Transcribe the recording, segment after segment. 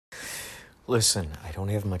Listen, I don't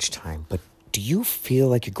have much time, but do you feel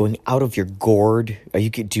like you're going out of your gourd?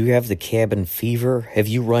 Do you have the cabin fever? Have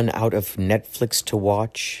you run out of Netflix to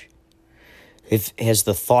watch? Has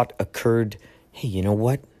the thought occurred, hey, you know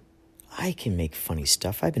what? I can make funny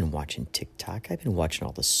stuff. I've been watching TikTok. I've been watching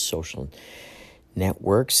all the social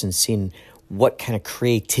networks and seeing what kind of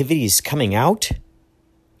creativity is coming out.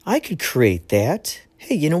 I could create that.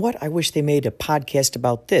 Hey, you know what? I wish they made a podcast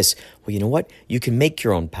about this. Well, you know what? You can make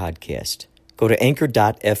your own podcast. Go to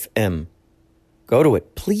anchor.fm. Go to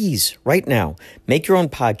it, please, right now. Make your own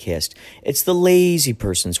podcast. It's the lazy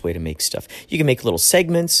person's way to make stuff. You can make little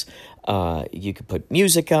segments. You can put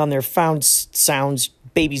music on there, found sounds,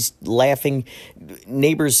 babies laughing,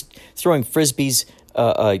 neighbors throwing frisbees,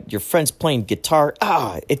 your friends playing guitar.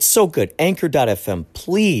 It's so good. Anchor.fm.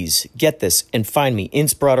 Please get this and find me.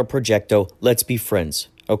 Inspirato Projecto. Let's be friends.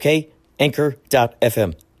 Okay?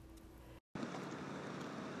 Anchor.fm.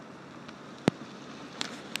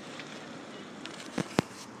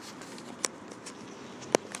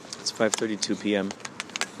 It's 5:32 p.m.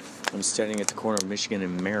 I'm standing at the corner of Michigan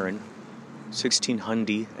and Marin,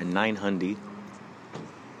 1600 and 900.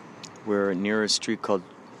 We're near a street called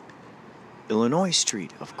Illinois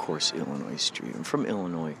Street. Of course, Illinois Street. I'm from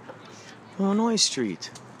Illinois. Illinois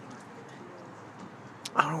Street.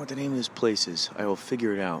 I don't know what the name of this place is. I will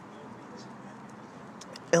figure it out.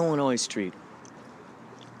 Illinois Street.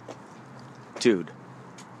 Dude.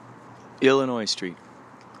 Illinois Street.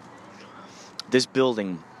 This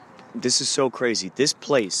building, this is so crazy. This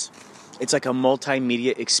place, it's like a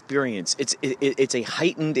multimedia experience. It's a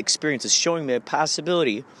heightened experience. It's showing me a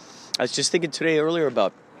possibility. I was just thinking earlier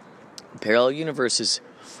about parallel universes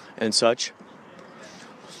and such.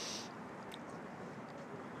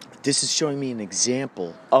 This is showing me an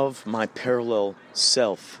example of my parallel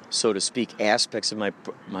self, so to speak, aspects of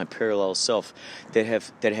my parallel self that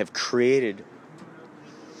have created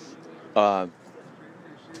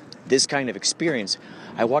this kind of experience.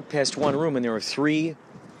 I walked past one room and there were three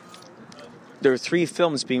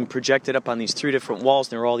films being projected up on these three different walls,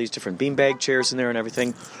 and there were all these different beanbag chairs in there and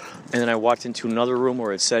everything. And then I walked into another room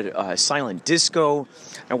where it said silent disco.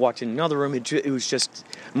 I walked in another room. It was just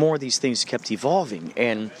more of these things kept evolving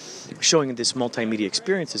and showing this multimedia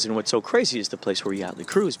experiences. And what's so crazy is the place where Yachtley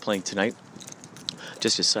Crew is playing tonight.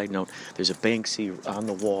 Just a side note, there's a Banksy on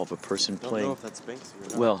the wall of a person playing. I don't know if that's Banksy or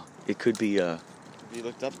not. Well, it could be you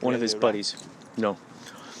looked up one of his buddies. No.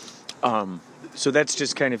 So that's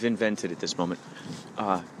just kind of invented at this moment.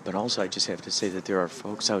 But also I just have to say that there are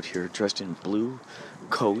folks out here dressed in blue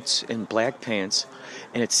coats and black pants,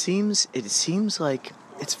 and it seems like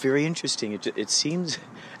it's very interesting. It seems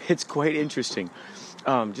it's quite interesting,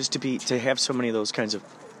 just to have so many of those kinds of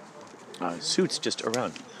suits just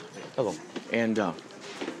around. Hello, and wow,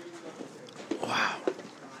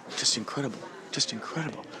 just incredible.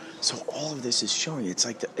 So all of this is showing. It's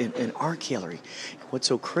like an art gallery. What's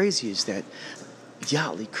so crazy is that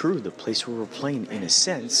Yachtley Crew, the place where we're playing, in a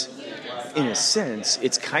sense,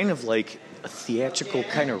 it's kind of like a theatrical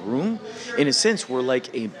kind of room. In a sense, we're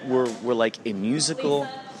like a musical.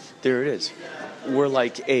 There it is. We're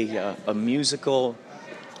like a musical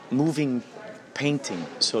this painting,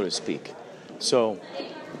 so to speak. So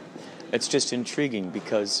it's just intriguing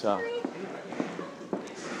because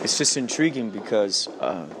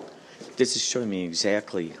this is showing me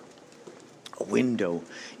exactly a window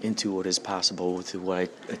into what is possible with what I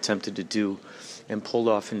attempted to do and pulled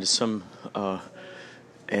off into some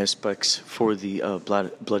aspects for the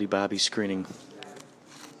Bloody Bobby screening.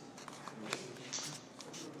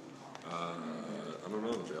 I don't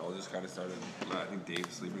know. They all just kind of started. I think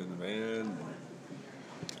Dave's sleeping in the van.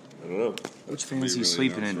 I don't know. Which van is he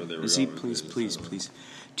sleeping in? Is he? Please.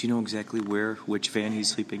 Do you know exactly which van he's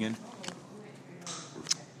sleeping in?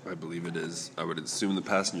 I believe it is. I would assume the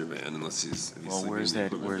passenger van, unless he's well, where's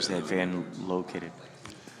that van located?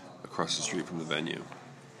 Across the street from the venue.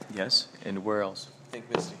 Yes, and where else? I think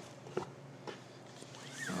Misty.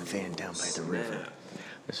 A van down by the river.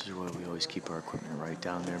 This is where we always keep our equipment, right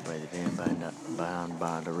down there by the van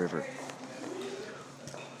by the river.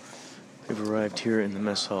 We've arrived here in the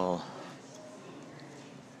mess hall.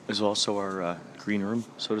 There's also our green room,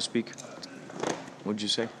 so to speak. What'd you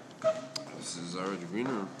say? This is our green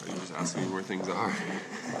room. Are you just asking me where things are?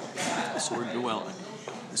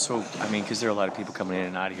 So, I mean, because there are a lot of people coming in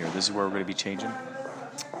and out of here. This is where we're going to be changing?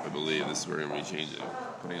 I believe this is where we're going to be changing.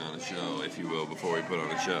 Putting on a show, if you will, before we put on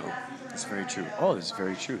a show. That's very true. Oh, this is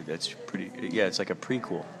very true. That's pretty... Yeah, it's like a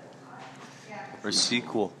prequel. Or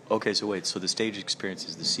sequel. Okay, so wait. So the stage experience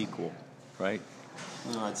is the sequel, right?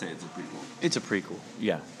 No, I'd say it's a prequel. It's a prequel.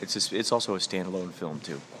 Yeah, it's also a standalone film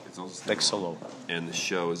too. It's also like Solo. And the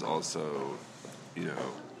show is also, you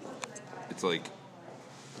know, it's like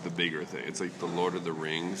the bigger thing. It's like the Lord of the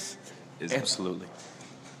Rings is Absolutely.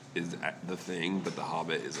 Is the thing, but the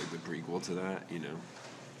Hobbit is like the prequel to that. You know.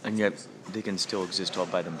 And yet they can still exist all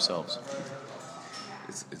by themselves.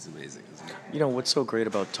 It's amazing, isn't it? You know, what's so great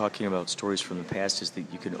about talking about stories from the past is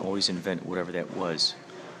that you can always invent whatever that was.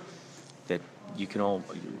 That you can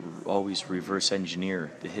always reverse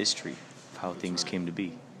engineer the history of how things came to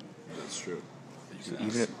be. That's true. You can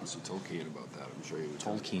Even ask Mr. Tolkien about that. I'm sure he would.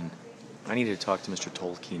 Tolkien. I need to talk to Mr.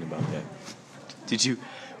 Tolkien about that. Did you...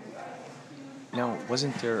 Now,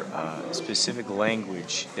 wasn't there a specific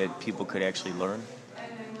language that people could actually learn?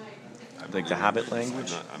 Like the Hobbit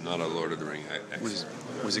language? I'm not a Lord of the Ring expert.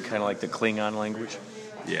 Was it kind of like the Klingon language?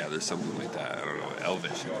 Yeah, there's something like that. I don't know.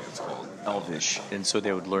 Elvish, I think it's called. Elvish. And so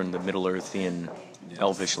they would learn the Middle-earthian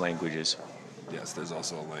Elvish languages. Yes, there's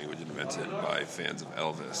also a language invented by fans of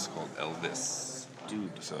Elvis called Elvis.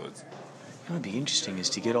 Dude. So it's... What would be interesting is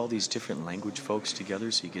to get all these different language folks together.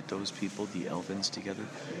 So you get those people, the Elvins together.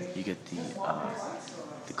 You get the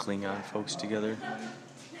Klingon folks together.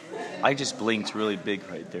 I just blinked really big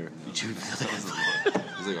right there. Did you feel that?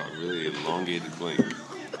 It's like a really elongated blink.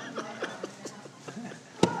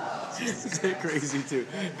 Is that crazy too?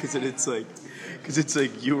 Because it's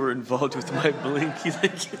like you were involved with my blink.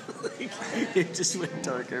 It just went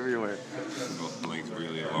dark everywhere. Both blinks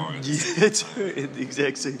really long. Yeah, it's the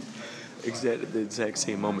exact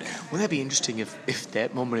same moment. Wouldn't that be interesting if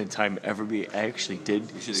that moment in time actually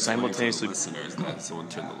did simultaneously? Listeners, that someone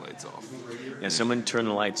turned the lights off. Yeah, someone turned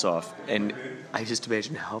the lights off, and I just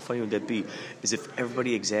imagine how funny would that be? Is if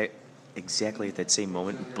everybody exactly at that same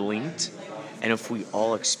moment blinked, and if we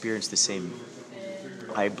all experienced the same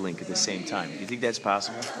eye blink at the same time. Do you think that's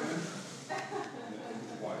possible?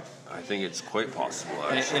 I think it's quite possible,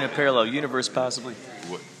 actually. In a parallel universe, possibly.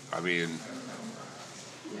 I mean,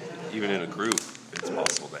 even in a group, it's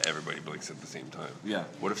possible that everybody blinks at the same time. Yeah.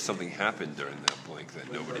 What if something happened during that blink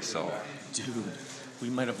that nobody saw? Dude, we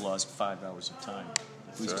might have lost 5 hours of time.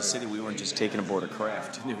 We used to say that we weren't just taken aboard a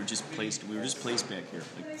craft. We were just placed back here.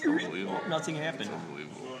 It's unbelievable. Nothing happened. It's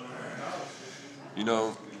unbelievable. You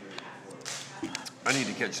know, I need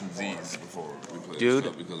to catch some Z's before we play this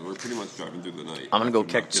stuff because we're pretty much driving through the night. I'm going to go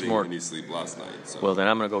catch some more. Any sleep last night. So. Well, then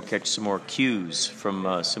I'm going to go catch some more cues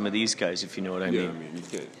from some of these guys, if you know what I mean. Yeah, I mean, you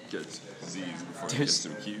can't get Z's before you get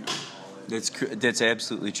some cues. That's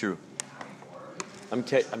absolutely true. I'm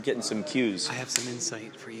getting some cues. I have some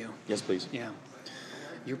insight for you. Yes, please. Yeah.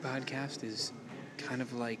 Your podcast is kind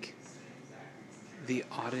of like the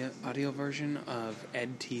audio version of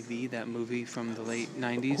Ed TV, that movie from the late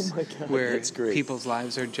 90s, where people's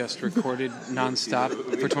lives are just recorded nonstop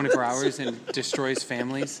for 24 hours and destroys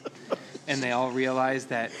families, and they all realize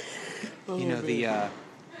that, the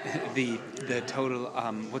total,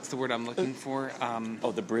 what's the word I'm looking for?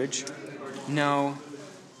 The bridge? No.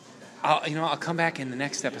 I'll come back in the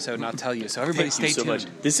next episode and I'll tell you. So everybody stay tuned. Much.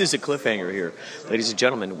 This is a cliffhanger here. Ladies and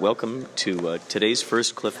gentlemen, welcome to today's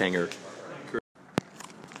first cliffhanger.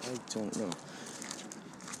 I don't know.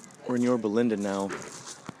 We're in Yorba Linda now.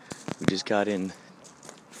 We just got in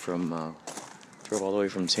from, drove all the way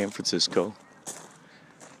from San Francisco.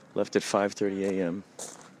 Left at 5:30 a.m.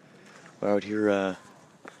 We're out here,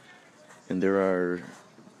 and there are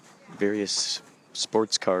various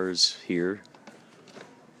sports cars here.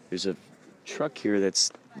 There's a truck here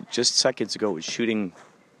that's just seconds ago was shooting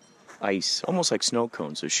ice, almost like snow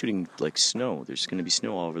cones. They're shooting like snow. There's going to be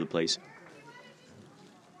snow all over the place.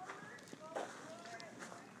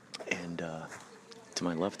 And to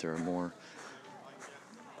my left, there are more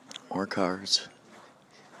cars.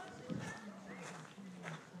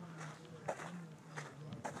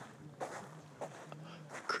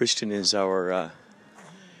 Christian is our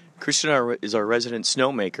resident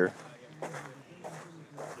snowmaker.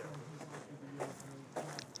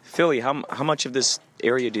 Philly, how much of this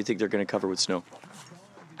area do you think they're going to cover with snow?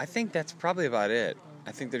 I think that's probably about it.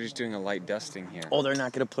 I think they're just doing a light dusting here. Oh, they're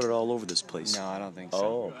not going to put it all over this place. No, I don't think so.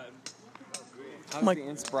 Oh. How's the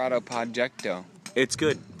Inspirato Projecto? It's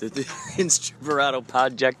good. The Inspirato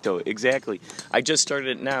Projecto, exactly. I just started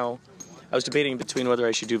it now. I was debating between whether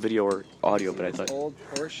I should do video or audio, but I thought... Old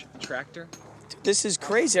Porsche tractor? This is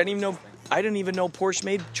crazy. I didn't even know Porsche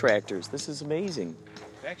made tractors. This is amazing.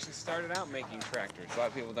 They actually started out making tractors. A lot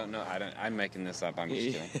of people don't know. I'm making this up. I'm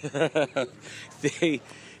just kidding.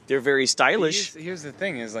 They're very stylish. Here's the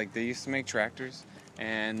thing: is like they used to make tractors,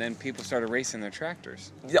 And then people started racing their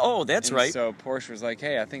tractors. Oh, that's And right. So Porsche was like,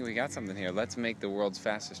 hey, I think we got something here. Let's make the world's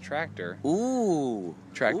fastest tractor. Ooh.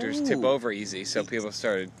 Tractors tip over easy, so people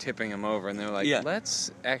started tipping them over, and they're like, Yeah. let's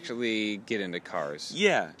actually get into cars.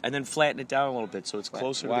 Yeah, and then flatten it down a little bit so it's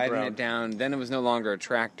closer to the Widen ground. it down. Then it was no longer a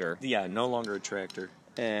tractor. Yeah, no longer a tractor.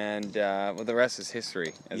 And, well, the rest is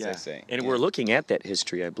history, as they say. And we're looking at that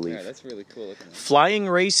history, I believe. Yeah, that's really cool looking. Flying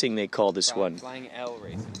Racing, they call this one. Flying L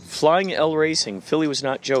Racing. Flying L Racing. Philly was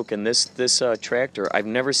not joking. This tractor, I've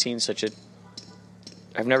never seen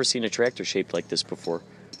a tractor shaped like this before.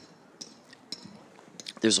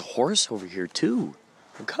 There's a horse over here too.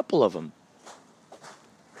 A couple of them.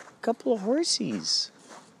 A couple of horsies.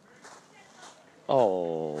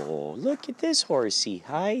 Oh, look at this horsey.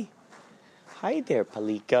 Hi. Hi there,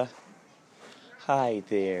 Palika. Hi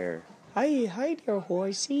there. Hi there,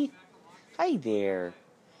 horsey. Hi there.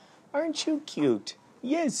 Aren't you cute?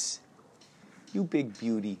 Yes. You big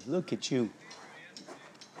beauty. Look at you.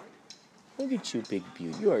 Look at you, big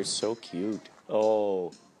beauty. You are so cute.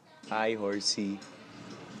 Oh, hi, horsey.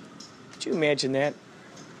 Could you imagine that?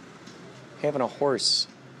 Having a horse.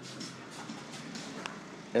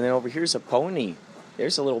 And then over here's a pony.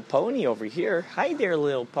 There's a little pony over here. Hi there,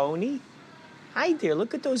 little pony. Hi there.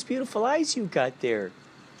 Look at those beautiful eyes you got there.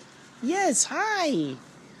 Yes, hi.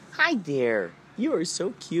 Hi there. You are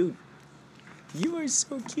so cute. You are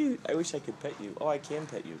so cute. I wish I could pet you. Oh, I can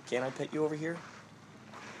pet you. Can I pet you over here?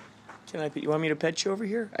 Can I pet you? Want me to pet you over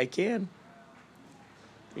here? I can.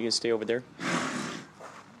 You gonna stay over there?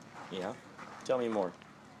 Yeah. Tell me more.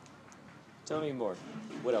 Tell me more.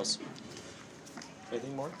 What else?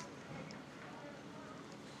 Anything more?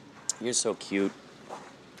 You're so cute.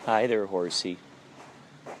 Hi there, horsey.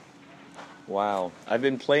 Wow. I've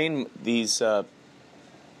been playing these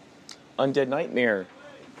Undead Nightmare.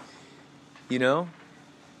 You know?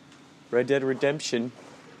 Red Dead Redemption.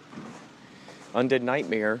 Undead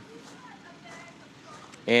Nightmare.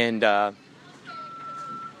 And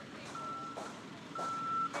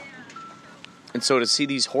so to see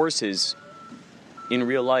these horses in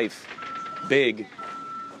real life, big.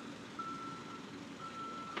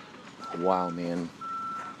 Wow, man.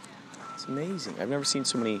 It's amazing. I've never seen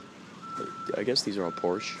so many, I guess these are all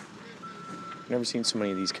Porsche. I've never seen so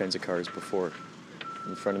many of these kinds of cars before,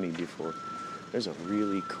 in front of me before. There's a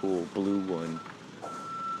really cool blue one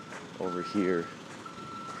over here.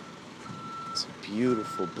 It's a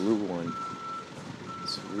beautiful blue one.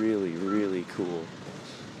 It's really, really cool.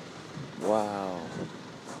 Wow.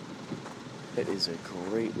 That is a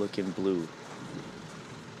great looking blue.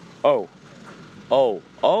 Oh,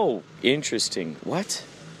 interesting. What?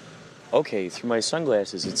 Okay, through my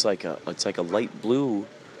sunglasses, it's like a light blue.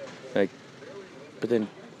 But then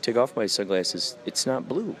take off my sunglasses, it's not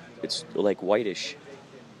blue. It's like whitish.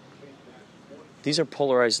 These are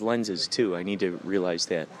polarized lenses too. I need to realize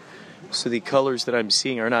that. So the colors that I'm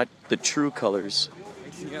seeing are not the true colors.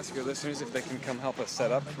 Can you ask your listeners if they can come help us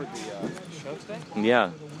set up for the show today?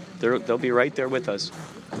 Yeah, they'll be right there with us.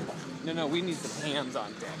 No, we need some hands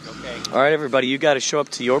on deck, okay? All right, everybody, you got to show up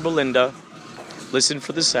to Yorba Linda. Listen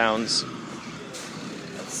for the sounds.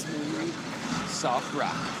 Smooth, soft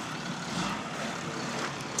rock.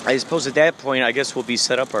 I suppose at that point, I guess we'll be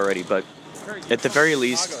set up already. But at the very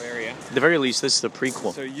least, this is the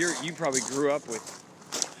prequel. So you probably grew up with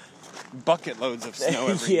bucket loads of snow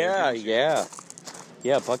every year.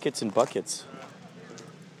 Yeah, buckets and buckets.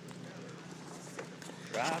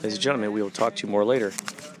 Ladies and gentlemen, we will talk to you more later.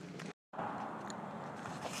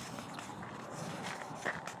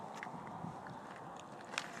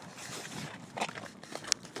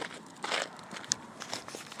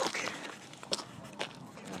 Okay,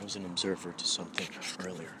 I was an observer to something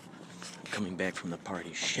earlier. I'm coming back from the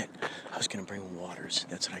party. Shit, I was gonna bring waters.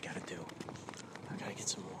 That's what I gotta do. I gotta get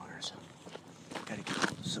some waters.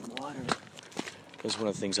 That's one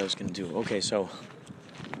of the things I was gonna do. Okay, so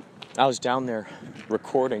I was down there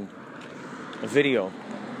recording a video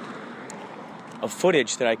of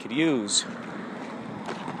footage that I could use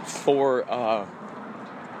for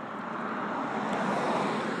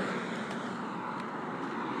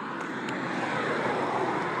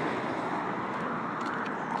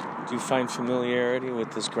do you find familiarity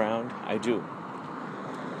with this ground? I do.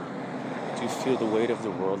 Do you feel the weight of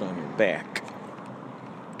the world on your back?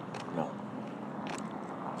 No.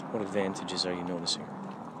 What advantages are you noticing?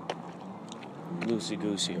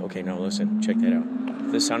 Loosey-goosey. Okay, now listen. Check that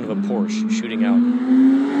out. The sound of a Porsche shooting out.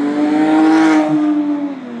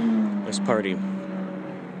 This party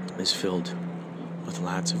is filled with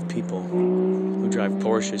lots of people who drive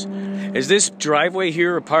Porsches. Is this driveway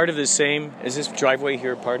here a part of the same?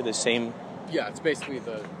 Yeah, it's basically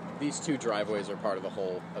the these two driveways are part of the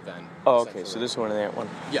whole event. Oh, okay. So this one and that one.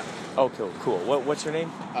 Yeah. Oh, cool. What's your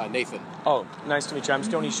name? Nathan. Oh, nice to meet you. I'm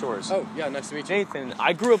Stony Shores. Oh, yeah, nice to meet you. Nathan.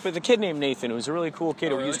 I grew up with a kid named Nathan who was a really cool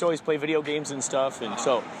kid. We used to always play video games and stuff, and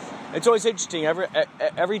so it's always interesting.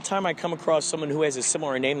 Every time I come across someone who has a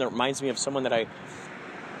similar name that reminds me of someone that I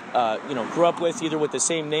grew up with, either with the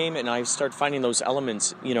same name, and I start finding those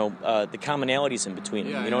elements, the commonalities in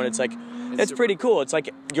between them, and it's like, it's pretty cool. It's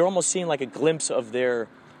like you're almost seeing like a glimpse of their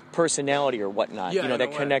personality or whatnot,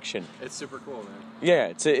 that connection. It's super cool, man.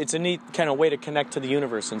 Yeah, it's a neat kind of way to connect to the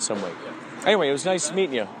universe in some way. Yeah. Anyway, it was nice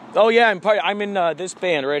meeting you. Oh yeah, I'm in this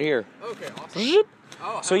band right here. Okay,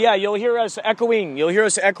 awesome. So yeah, you'll hear us echoing. You'll hear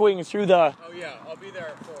us echoing through the... Oh yeah, I'll be there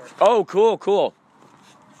at 4. Oh, cool.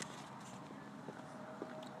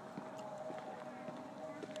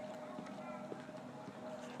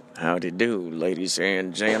 Howdy do, ladies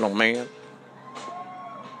and gentlemen.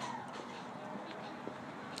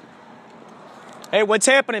 Hey, what's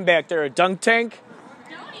happening back there? A dunk tank?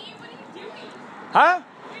 Tony, what are you doing? Huh?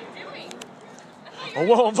 What are you doing?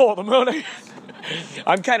 Oh, well, for the money.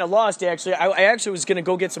 I'm kind of lost, actually. I actually was gonna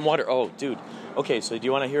go get some water. Oh, dude. Okay, so do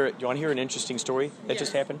you want to hear it? Do you want to hear an interesting story that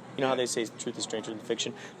just happened? You know how they say truth is stranger than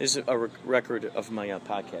fiction? This is a record of my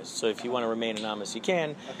podcast. So if you want to remain anonymous, you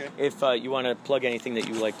can. Okay. If you want to plug anything that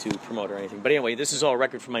you like to promote or anything. But anyway, this is all a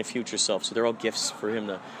record for my future self. So they're all gifts for him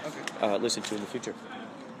to listen to in the future.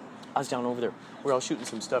 I was down over there. We're all shooting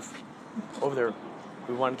some stuff over there.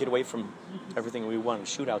 We want to get away from everything we want to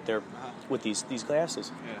shoot out there with these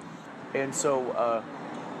glasses. Yeah. And so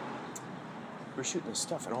we're shooting this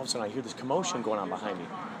stuff, and all of a sudden I hear this commotion going on behind me.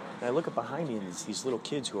 And I look up behind me, and it's these little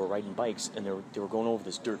kids who are riding bikes, and they were going over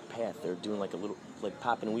this dirt path. They're doing like a little, like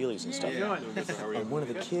popping wheelies and stuff. Yeah. And one of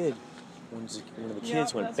the kids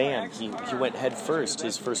went bam. He went head first. He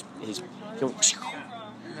went,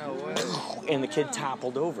 No way. and the kid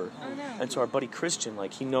toppled over. Oh, no. And so our buddy Christian,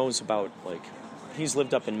 like, he knows about, like, he's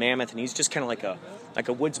lived up in Mammoth, and he's just kind of like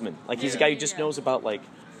a woodsman. Like, he's a guy who just knows about, like,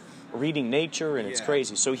 reading nature, and it's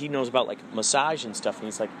crazy. So he knows about, like, massage and stuff, and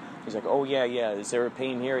he's like, oh, yeah, is there a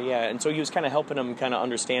pain here? Yeah. And so he was kind of helping him kind of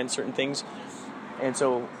understand certain things. And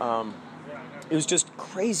so it was just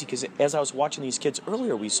crazy, because as I was watching these kids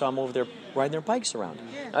earlier, we saw them over there riding their bikes around.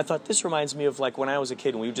 Yeah. I thought, this reminds me of, like, when I was a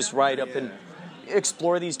kid, and we would just ride up and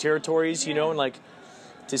explore these territories, you know, and, like,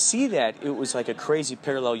 to see that, it was like a crazy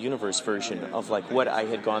parallel universe version of, like, what I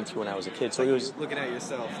had gone through when I was a kid. So it was looking at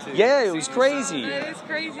yourself too. Yeah, it was crazy. It is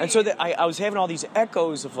crazy. And so I was having all these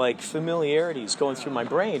echoes of, like, familiarities going through my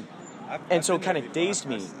brain, and so it kind of dazed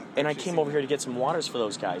me. And I came over here to get some waters for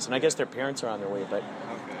those guys, and I guess their parents are on their way. But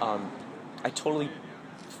I totally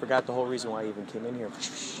forgot the whole reason why I even came in here.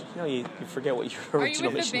 You know, you forget what your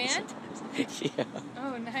original mission is. Are you with the band? Yeah.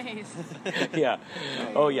 Oh, nice. Yeah.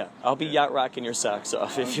 Oh, yeah. I'll be yacht rocking your socks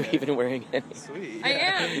off if you're even wearing any. Sweet. I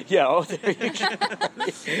am. Yeah. Oh, there you go. I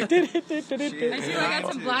see I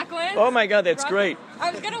got some black ones. Oh my God, that's great. I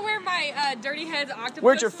was gonna wear my Dirty Heads octopus.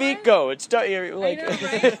 Where'd your feet go? It's like know,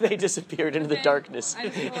 right? they disappeared into the darkness. I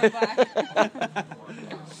just wore black.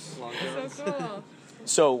 So cool.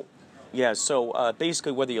 So. Yeah, so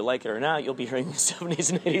basically, whether you like it or not, you'll be hearing the 70s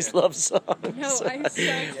and 80s love songs. No, I'm so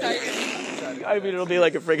excited. I mean, it'll be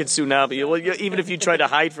like a friggin' tsunami. Well, even if you tried to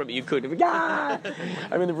hide from it, you couldn't. Ah!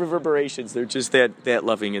 I mean, the reverberations, they're just that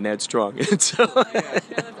loving and that strong. And so, Oh my gosh,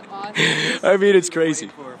 that's awesome. I mean, it's crazy.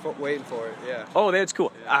 Waiting for it, yeah. Oh, that's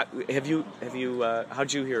cool. Have you?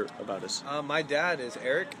 How'd you hear about us? My dad is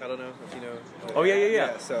Eric. I don't know if you know. Oh,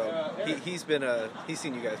 yeah. So he's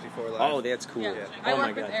seen you guys before live. Oh, that's cool. Yeah. Oh I my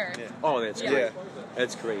work with God. Eric. Yeah. Oh, that's great. Yeah.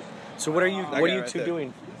 That's great. So what are you guy two right there.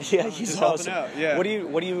 doing? Yeah, he's Just helping awesome. out, yeah. What do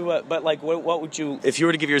you but like what would you, if you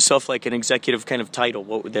were to give yourself like an executive kind of title,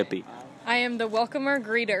 what would that be? I am the welcomer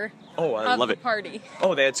greeter. Oh, I love the it. Party.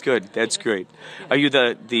 Oh, that's good. That's great. Are you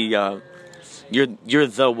you're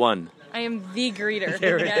the one? I am the greeter.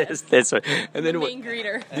 There Yes. it is. That's right. And The then main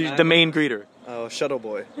greeter. the main greeter. Oh, Shuttle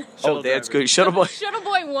Boy. Oh, that's good. Shuttle boy. Shuttle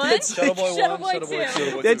Boy 1? Shuttle Boy 1, Shuttle Boy Shuttle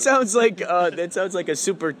 2. Boy 2. That sounds like a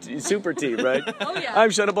super team, right? Oh, yeah.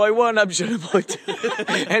 I'm Shuttle Boy 1, I'm Shuttle Boy 2.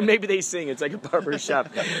 And maybe they sing. It's like a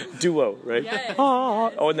barbershop duo, right? Yes.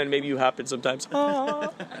 Oh, and then maybe you hop in sometimes.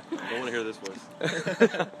 I don't want to hear this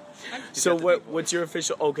voice. So what's your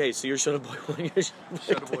official? Okay, so you're Shuttle Boy 1. You're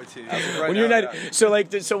Shuttle Boy 2. when you're not, so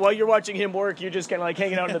while you're watching him work, you're just kind of like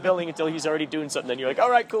hanging out in the building until he's already doing something. Then you're like,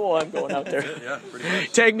 all right, cool, I'm going out there. Yeah, pretty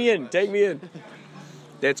much. Take me in.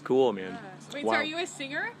 That's cool, man. Wait, Wow. so are you a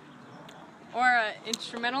singer? Or an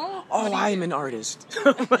instrumental? Oh, I'm an artist.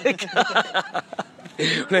 Oh my God.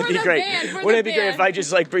 Wouldn't that be great? Wouldn't it be great if I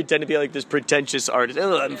just like pretend to be like this pretentious artist?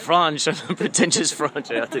 Oh, I'm French. I'm a pretentious French.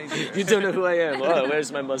 You don't know who I am. Oh,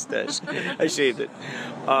 where's my mustache? I shaved it.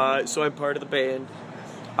 So I'm part of the band.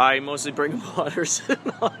 I mostly bring waters and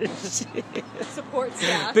all this shit. Support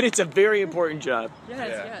staff. But it's a very important job.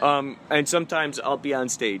 Yes. And sometimes I'll be on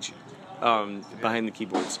stage behind the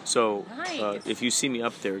keyboards. So Nice. if you see me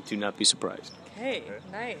up there, do not be surprised. Okay,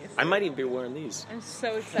 nice. I might even be wearing these. I'm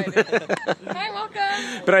so excited. Hi,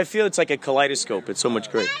 welcome. But I feel it's like a kaleidoscope. It's so much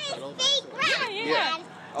great. Yeah.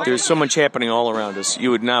 There's so much happening all around us. You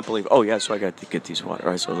would not believe. Oh, yeah, so I got to get these water.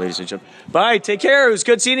 All right, so ladies and gentlemen. Bye. Take care. It was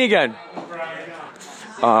good seeing you again.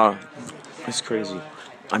 It's crazy.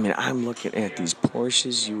 I mean, I'm looking at these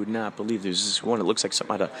Porsches. You would not believe. There's this one. It looks like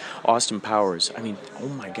something out of Austin Powers. I mean, oh,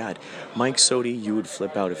 my God. Mike Sodi, you would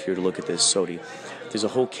flip out if you were to look at this, Sodi. There's a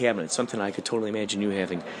whole cabinet, something I could totally imagine you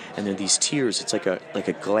having. And then these tiers, it's like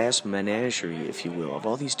a glass menagerie, if you will, of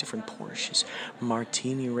all these different Porsches.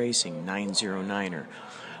 Martini Racing, 909er.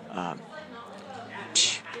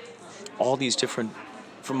 All these different,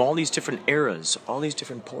 from all these different eras, all these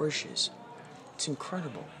different Porsches. It's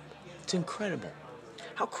incredible. It's incredible.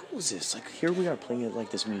 How cool is this? Like, here we are playing at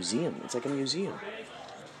like this museum. It's like a museum.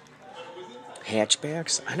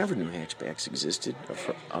 Hatchbacks? I never knew hatchbacks existed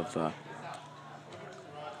of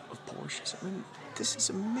Porsches. I mean, this is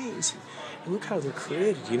amazing. And look how they're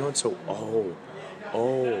created. You know, it's so, oh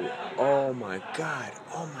my God.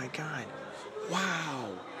 Oh my God. Wow.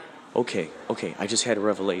 Okay, I just had a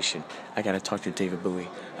revelation. I gotta talk to David Bowie.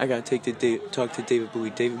 I gotta talk to David Bowie.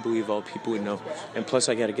 David Bowie, of all people, would know. And plus,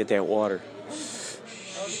 I gotta get that water.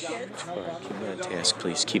 All right, keep me on task,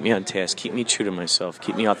 please. Keep me on task. Keep me true to myself.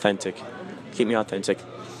 Keep me authentic. Keep me authentic.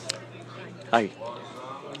 Hi.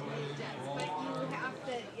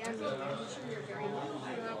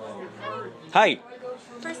 Hi.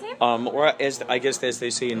 First name? Or as they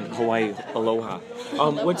say in Hawaii, aloha.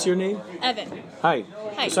 What's your name? Evan. Hi.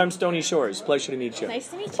 Hi. So I'm Stony Shores. Pleasure to meet you. Nice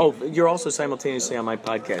to meet you. Oh, you're also simultaneously on my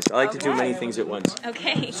podcast. I like to do many things at once.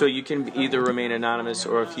 Okay. So you can either remain anonymous,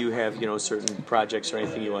 or if you have, certain projects or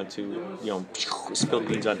anything you want to, spill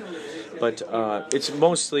beans on. But it's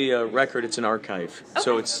mostly a record. It's an archive.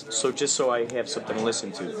 Okay. So just so I have something to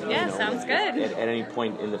listen to. Yeah, sounds good. At any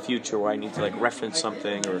point in the future where I need to reference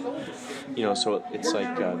something, or so it's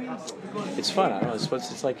like it's fun. I don't know.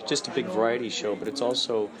 It's like just a big variety show, but it's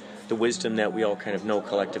also the wisdom that we all kind of know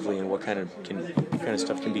collectively, and what kind of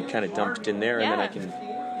stuff can be kind of dumped in there, and then I can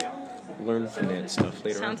learn from that stuff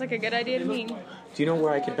later on. Sounds like a good idea to me. Do you know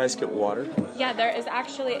where I can best get water? Yeah, there is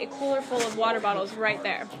actually a cooler full of water bottles right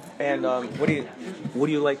there. And what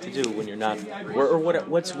do you like to do when you're not?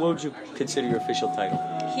 What would you consider your official title?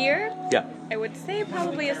 Here? Yeah. I would say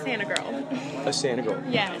probably a Santa girl. A Santa girl.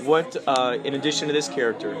 Yes. What? In addition to this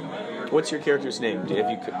character, what's your character's name?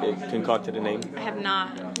 Have you concocted a name? I have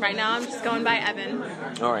not. Right now, I'm just going by Evan.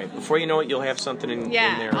 All right. Before you know it, you'll have something in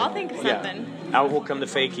there. I'll think of something. Yeah. Out will come the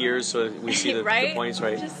fake ears, so we see the, right? the points,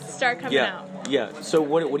 right? Just start coming out. Yeah. So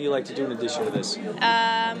what do you like to do in addition to this?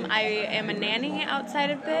 I am a nanny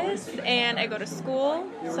outside of this, and I go to school,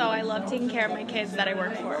 so I love taking care of my kids that I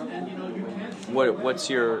work for. What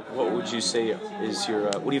would you say is your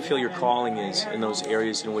what do you feel your calling is in those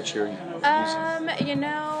areas in which you're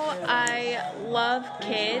I love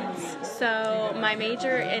kids, so my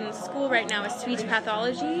major in school right now is speech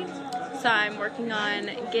pathology. So I'm working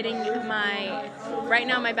on getting my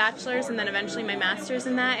bachelor's and then eventually my master's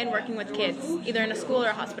in that, and working with kids, either in a school or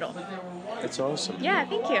a hospital. That's awesome. Yeah,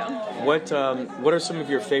 thank you. What are some of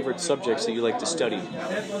your favorite subjects that you like to study?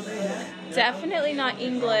 Definitely not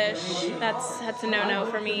English. That's a no-no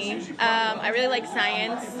for me. I really like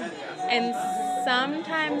science and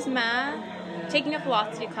sometimes math. Taking a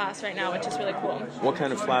philosophy class right now, which is really cool. What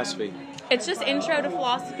kind of philosophy? It's just intro to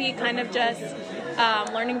philosophy, kind of just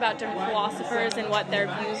learning about different philosophers and what their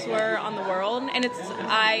views were on the world. And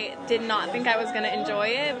I did not think I was going to enjoy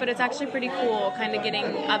it, but it's actually pretty cool, kind of getting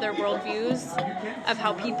other worldviews of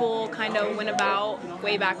how people kind of went about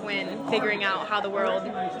way back when, figuring out how the world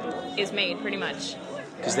is made, pretty much.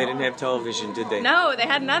 Because they didn't have television, did they? No, they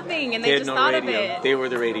had nothing, and they just had no thought radio. of it. They were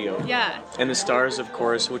the radio. Yeah. And the stars, of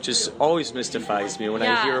course, which always mystifies me when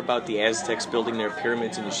I hear about the Aztecs building their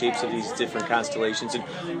pyramids in the shapes of these different constellations,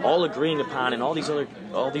 and all agreeing upon, and all these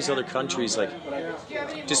other countries,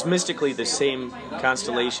 just mystically the same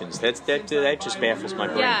constellations. That just baffles my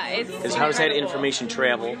brain. Yeah, because how does that information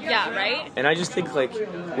travel? Yeah, right. And I just think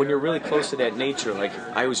when you're really close to that nature,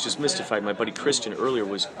 I was just mystified. My buddy Christian earlier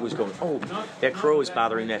was going, oh, that crow is bothering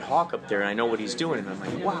fathering that hawk up there, and I know what he's doing. And I'm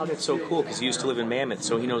like, wow, that's so cool, because he used to live in Mammoth,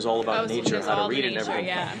 so he knows all about nature, how to read it and everything.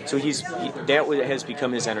 Yeah. So that has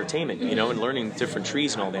become his entertainment, you know, and learning different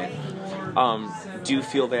trees and all that. Do you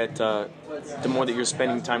feel that the more that you're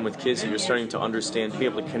spending time with kids, that you're starting to understand, be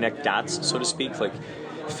able to connect dots, so to speak, like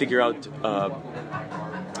figure out...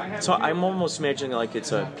 So I'm almost imagining like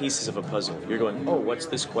it's pieces of a puzzle. You're going, oh, what's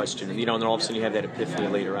this question? And, you know, and then all of a sudden you have that epiphany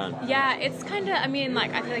later on. Yeah, it's kind of, I mean,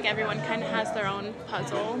 like, I feel like everyone kind of has their own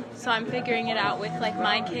puzzle. So I'm figuring it out with, like,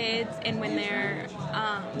 my kids, and when they're,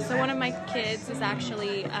 so one of my kids is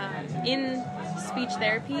actually in speech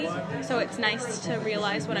therapy, so it's nice to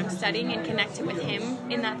realize what I'm studying and connect it with him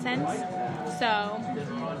in that sense. So...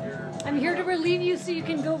 I'm here to relieve you so you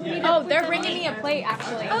can go meet Oh, up they're with bringing me a plate,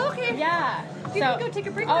 actually. Oh, okay. Yeah. You can go take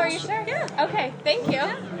a break. Oh, are you sure? Yeah. Okay, thank you.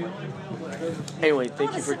 Anyway,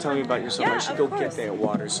 thank you for telling me about yourself. Yeah, I should go of get course. that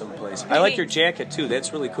water someplace. I like your jacket, too.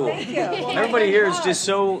 That's really cool. Thank you. Everybody here is just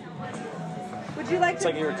so... Would you like It's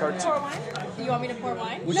like you're a cartoon. pour wine? You want me to pour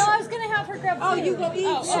wine? No, I was going to have her grab food. Oh, you go eat.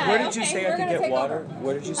 Oh, Where did you say I We're could gonna get take water? over.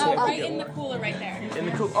 Where did you say I could Right get in the water? cooler right there. In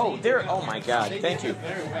the cool. Oh, there. Oh my God. Thank you.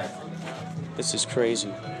 This is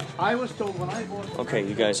crazy. I was told when I bought... Okay,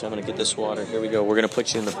 you guys, I'm gonna get this water. Here we go. We're gonna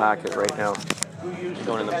put you in the pocket right now. You're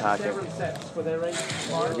going in the pocket. We're gonna. I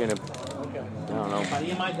don't know.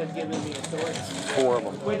 You might have given me a story. 4 of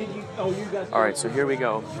them. Where did you... Oh, you guys... All right, so here we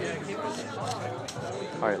go.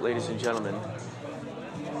 All right, ladies and gentlemen.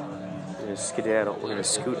 We're gonna skedaddle. We're gonna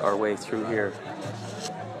scoot our way through here.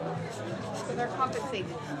 So they're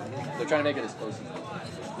compensated. They're trying to make it as close as All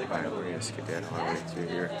right, we're gonna skedaddle our way through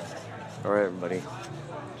here. All right, everybody.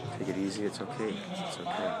 Take it easy. It's okay. It's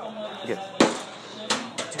okay.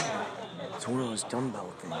 It's one of those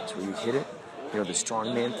dumbbell things where you hit it. You know, the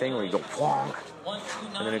strongman thing where you go pwong,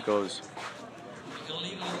 and then it goes.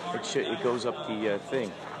 It goes up the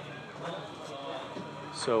thing.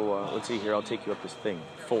 So let's see here. I'll take you up this thing.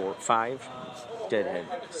 4, 5, deadhead.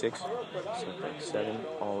 6, 7,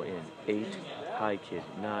 all in. 8, high kid.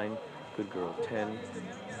 9, good girl. 10,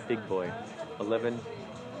 big boy. 11,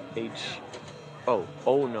 H. Oh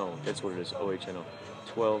no, that's what it is. OHNO.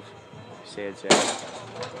 12, sad sack.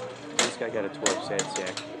 This guy got a 12, sad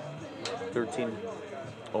sack. 13,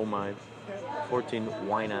 oh my. 14,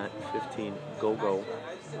 why not? 15, go.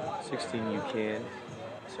 16, you can.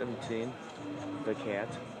 17, the cat.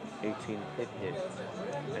 18, hit.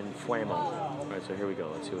 And Flammo. Alright, so here we go.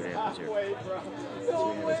 Let's see what happens here.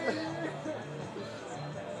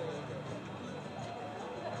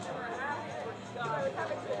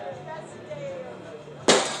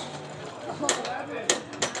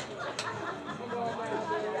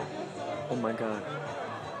 Oh my God.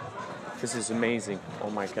 This is amazing. Oh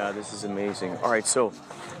my God, this is amazing. All right, so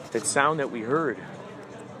that sound that we heard.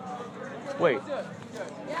 Wait.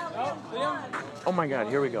 Oh my God,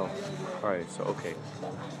 here we go. All right, so okay.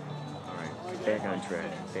 All right, back on track.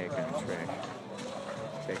 We're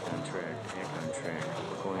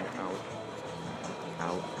going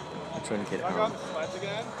out. We're trying to get out.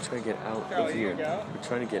 We're trying to get out of here. We're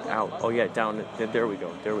trying to get out. Oh yeah, down. There we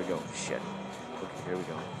go. Shit. Okay, here we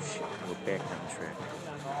go. Shit, we're back on track.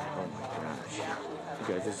 Oh my gosh. You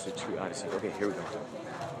guys, this is a true odyssey. Okay, here we go.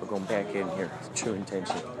 We're going back in here. It's true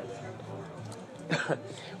intention.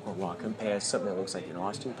 We're walking past something that looks like an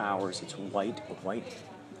Austin Powers. It's white, a white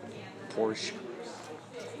Porsche.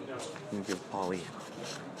 I'm going to give Paulie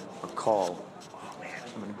a call. Oh man,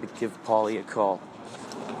 I'm going to give Paulie a call.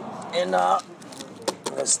 And I'm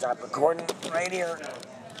going to stop recording right here.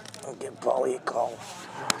 I'll give Paulie a call.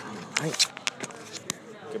 All right.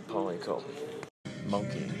 Give Paulie a call.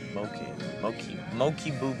 Moki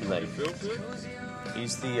Bublé.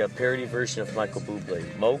 He's the parody version of Michael Bublé.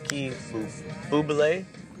 Moki Bublé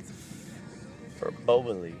or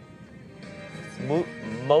Bobley.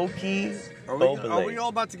 Moki Boblé. Are we all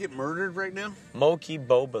about to get murdered right now? Moki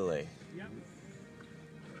Boblé.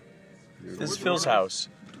 This is Phil's house.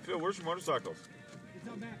 Phil, where's your motorcycle?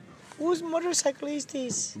 Whose motorcycle is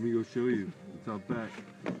this? Let me go show you. It's out back.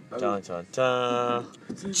 Dun, dun, dun.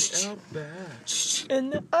 It's in the outback. In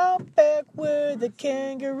the outback where the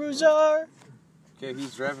kangaroos are. Okay,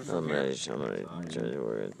 he's driving from here.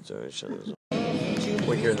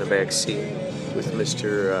 We're here in the back seat with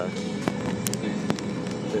Mr.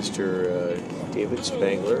 David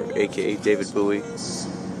Spangler, aka David Bowie.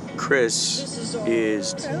 Chris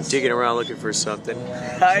is digging around looking for something.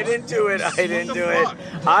 I didn't do it.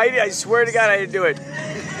 I swear to God I didn't do it.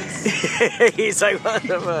 He's like, what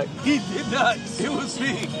the fuck? He did not. It was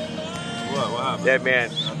me. What happened? That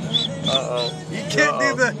man. Uh-oh. You can't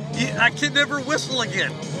do the... I can never whistle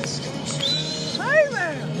again.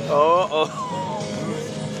 Uh-oh.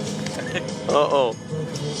 Uh-oh.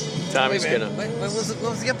 Tommy's gonna... What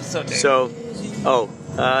was the episode name? So,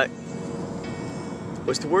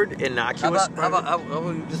 what's the word? Innocuous? How about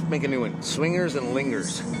we just make a new one? Swingers and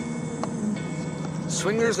lingers.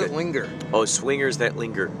 Swingers that linger. Oh, swingers that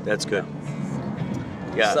linger. That's good.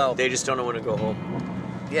 Yeah, So- they just don't know when to go home.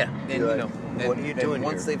 Yeah, and You're you know, like, what are you doing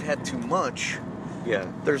once here? they've had too much, Yeah.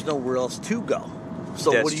 there's nowhere else to go.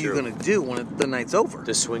 So That's what are you true. going to do when the night's over?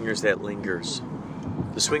 The swingers that lingers.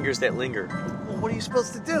 The swingers that linger. Well, what are you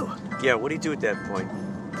supposed to do? Yeah, what do you do at that point?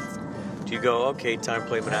 Do you go, okay, time to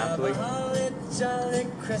play Monopoly?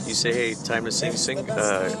 You say, hey, time to sing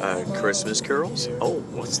Christmas carols? Oh,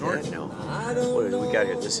 what's that now? What do we got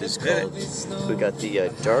here? This is called, we got the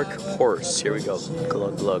Dark Horse. Here we go.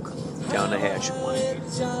 Glug, glug. Down the hatch.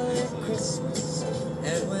 That's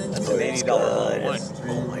Oh, an that's $80 good. wine.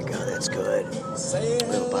 Oh my God, that's good.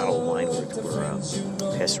 We have a bottle of wine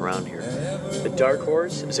we're passing around here. The Dark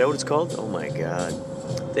Horse? Is that what it's called? Oh my God.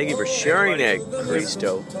 Thank you for sharing that,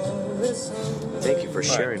 Christo. Thank you for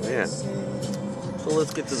sharing that. So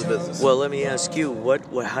let's get to the business. Well, let me ask you, what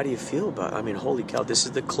how do you feel about? I mean, holy cow! This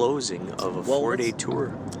is the closing of a 4-day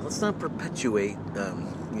tour. Let's not perpetuate,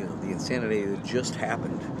 the insanity that just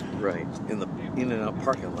happened. Right. In the in and out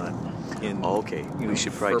parking lot. Okay. We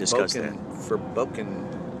should probably discuss that. For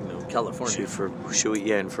Boken, California. Should we?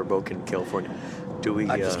 Yeah, in Forboken, California. Do we?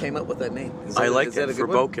 I just came up with that name. I like is that. a good one?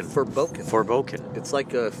 Forboken. Forboken. Forboken. It's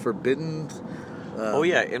like a forbidden. Oh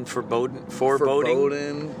yeah, and foreboding.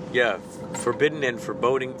 Yeah, forbidden and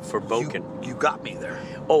foreboding. You got me there.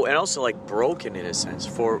 Oh, and also like broken in a sense.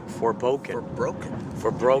 Forebroken.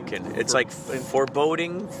 For broken. It's like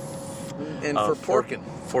foreboding. And for porkin.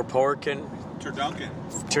 For porkin.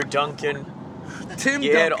 Turduncan. Tim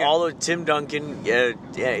You had Duncan. all of Tim Duncan. Yeah,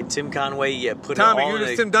 Tim Conway. Yeah, put it Tommy, all who in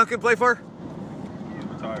does a- Tim Duncan play for?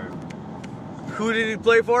 Retired. Who did he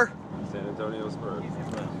play for? San Antonio Spurs.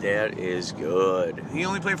 That is good. He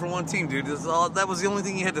only played for one team, dude. That was the only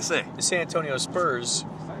thing you had to say. The San Antonio Spurs.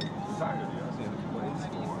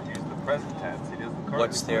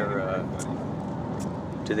 What's their?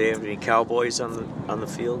 Do they have any Cowboys on the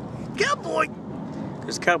field? Cowboy.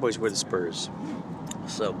 Because Cowboys were the Spurs.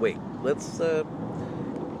 So wait, let's.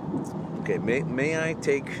 Okay, may I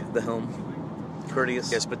take the helm,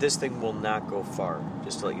 courteous? Yes, but this thing will not go far.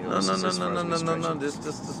 Just to let you know. No. This is as far as we stretch it.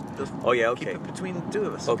 Just. Oh yeah, Keep okay. it between the two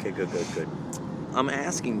of us. Okay, good. I'm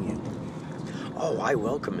asking you. Oh, I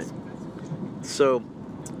welcome it. So,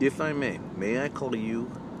 if I may I call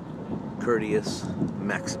you Courteous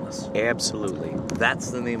Maximus? Absolutely.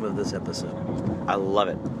 That's the name of this episode. I love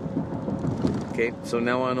it. Okay, so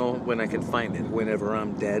now I know when I can find it. Whenever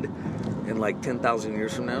I'm dead, and like 10,000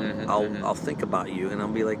 years from now, I'll think about you, and I'll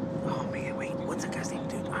be like, oh man, wait, what's that guy's name,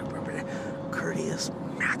 dude? I remember that. Courteous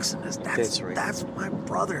Maximus. That's right. That's my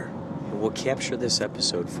brother. We'll capture this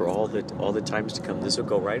episode for all the times to come. This will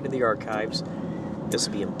go right into the archives. This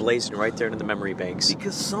will be emblazoned right there into the memory banks.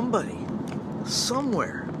 Because somebody,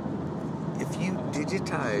 somewhere, if you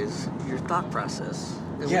digitize your thought process,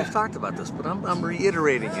 and Yeah. we've talked about this, but I'm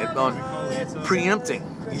reiterating it on preempting.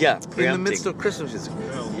 Yeah, In the preempting. midst of Christmas music.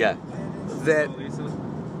 Yeah. That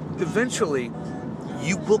eventually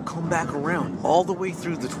you will come back around all the way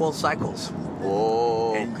through the 12 cycles.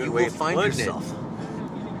 Oh, and good you way will of find putting yourself.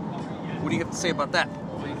 What do you have to say about that?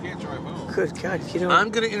 Good God, I'm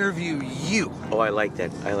going to interview you. Oh, I like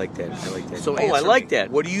that. So I answer like me. that.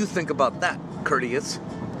 What do you think about that, Courteous?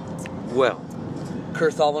 Well,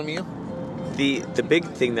 Bartholomew? the big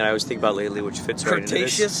thing that I was thinking about lately, which fits right into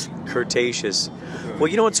this. Cretaceous. Well,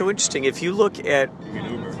 you know what's so interesting? If you look at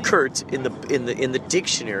Kurt in the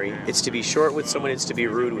dictionary, it's to be short with someone. It's to be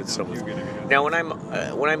rude with someone. Now, when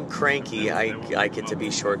I'm cranky, I get to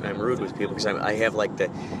be short and I'm rude with people because I have like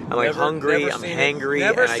I'm like hungry, never I'm seen it. hangry,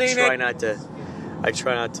 Never and I seen try it. not to. I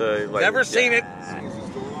try not to like. Never seen it.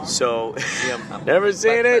 So, never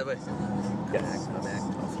seen it.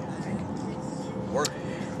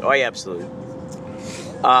 Oh, yeah, absolutely.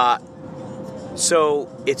 So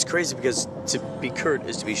it's crazy because to be curt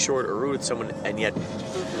is to be short or rude with someone, and yet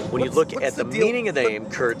when you look at the meaning of the name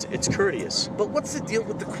curt, it's courteous. But what's the deal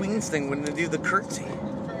with the Queen's thing when they do the curtsy?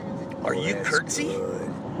 Are you curtsy?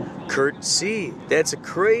 Curtsy. That's a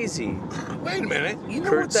crazy. Wait a minute. You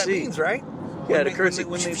know what that Curtsy. means, right? Yeah, when the curtsy.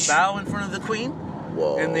 When they bow in front of the Queen,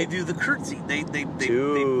 Whoa. and they do the curtsy. They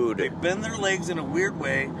bend their legs in a weird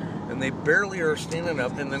way, and they barely are standing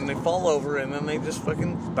up, and then they fall over, and then they just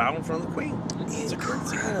fucking bow in front of the Queen. It's a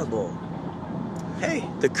curtsy. Incredible. Hey,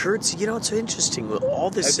 The curtsy. You know, it's so interesting with all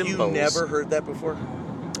the have symbols. you never heard that before?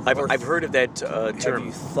 I've heard of that Have term.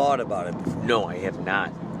 you thought about it before? No, I have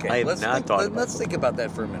not. Okay, I have let's not think, thought about Let's it. think about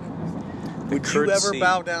that for a minute. Would you ever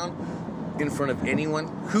bow down in front of anyone?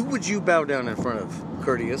 Who would you bow down in front of,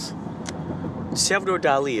 Courteous? Salvador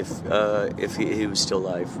Dali, if he was still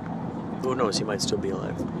alive. Who knows? He might still be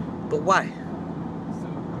alive. But why?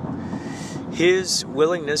 His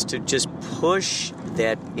willingness to just push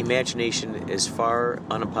that imagination as far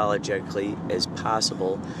unapologetically as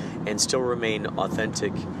possible, and still remain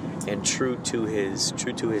authentic and true to his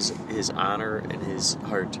honor and his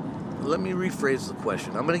heart. Let me rephrase the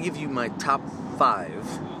question. I'm going to give you my top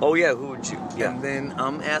 5. Oh yeah, who would you? Yeah. And then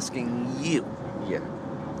I'm asking you. Yeah.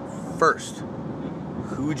 First,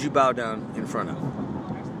 who would you bow down in front of?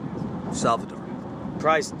 Salvador.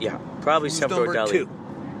 Probably Who's Salvador number Dali. 2?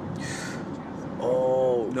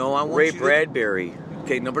 Oh no, I want Ray you to... Bradbury.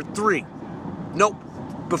 Okay, number 3. Nope.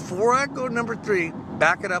 Before I go to number 3,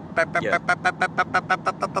 back it up. Back. Let's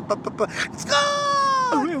go!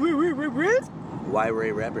 Why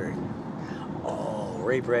Ray Bradbury? Oh,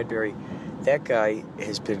 Ray Bradbury. That guy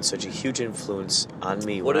has been such a huge influence on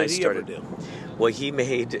me What when did I he started. ever do? Well, he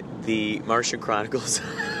made the Martian Chronicles.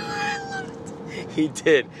 He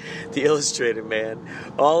did the Illustrated Man.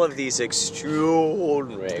 All of these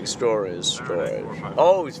extraordinary stories.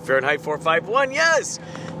 Oh, Fahrenheit 451. Yes.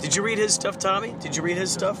 Did you read his stuff, Tommy? Did you read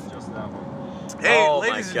his stuff? Hey, oh,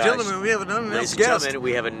 ladies and gentlemen, we have an unannounced guest. Ladies and gentlemen,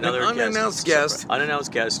 we have another unannounced guest.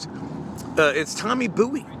 Unannounced guest. It's Tommy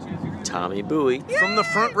Bowie. Tommy Bowie. From the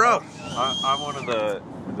front row. I'm one of the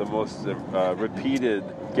most repeated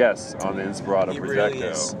guests on the Inspirato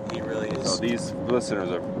Projecto. He really is. So these listeners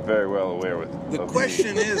are very well aware with. The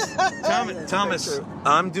question is, Thomas,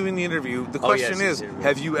 I'm doing the interview. The question is,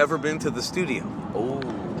 have you ever been to the studio? Oh.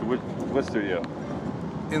 What studio?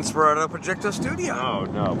 Inspirato Projecto Studio. Oh,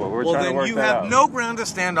 no, but we're trying to work that out. Well, then you have no ground to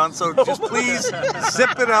stand on, so just please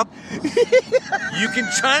zip it up. You can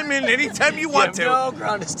chime in anytime you want to. No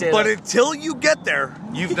ground to stand But on. until you get there,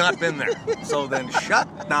 you've not been there. So then shut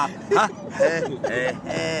up.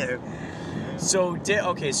 So you're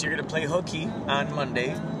going to play hooky on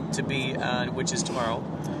Monday, to be on, which is tomorrow,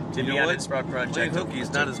 to be on Inspirato Projecto. Playing hooky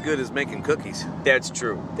is not as good as making cookies. That's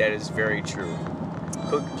true. That is very true.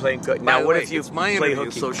 Playing cookie. Now, what if you it's my play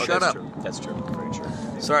interview, hooky? so shut up. That's true. Very true.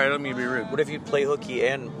 Sorry, I don't mean to be rude. What if you play hooky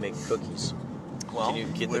and make cookies? Well, Can you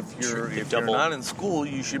get if you're not in school,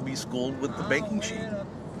 you should be schooled with the baking sheet.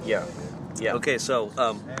 Yeah. Okay, so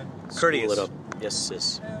Courteous. School it up. Yes,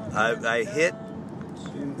 sis. I hit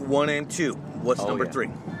 1 and 2. What's number 3?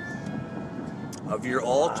 Of your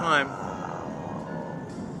all-time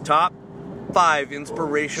top 5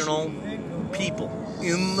 inspirational people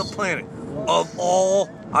in the planet of all.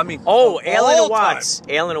 Alan Watts.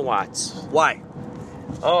 Alan Watts. Why?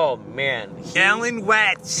 Oh man, Alan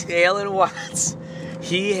Watts. Alan Watts.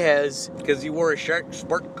 He has because he wore a sharp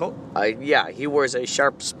sport coat. He wears a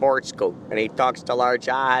sharp sports coat, and he talks to large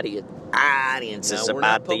audiences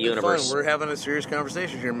about the universe. Fun. We're having a serious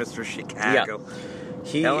conversation here, Mr. Chicago.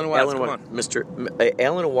 Yeah. Alan Watts,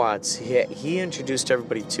 Alan Watts. He introduced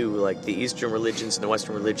everybody to like the Eastern religions and the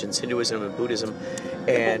Western religions, Hinduism and Buddhism,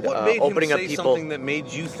 and what made opening him up say people. Something that made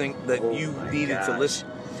you think that you needed to listen.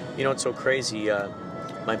 You know, it's so crazy.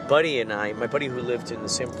 My buddy who lived in the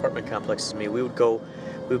same apartment complex as me, we would go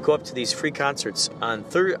up to these free concerts on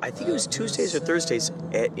I think it was Tuesdays or Thursdays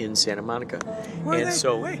in Santa Monica.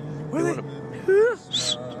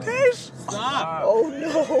 Stop! Oh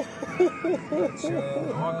no! I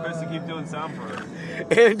want Chris to keep doing sound for her.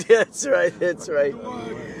 And that's right.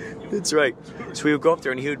 So we would go up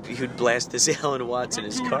there and he would blast this Alan Watts in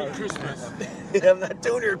his car. I'm not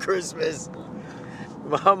doing your Christmas.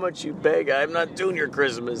 How much you beg? I'm not doing your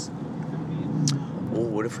Christmas. Oh,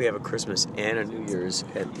 what if we have a Christmas and a New Year's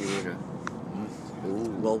at the arena?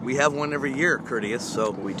 Well, we have one every year, Courteous.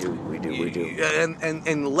 So we do. And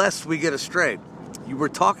unless we get astray, you were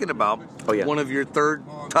talking about one of your third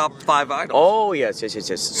top 5 idols. Oh yes.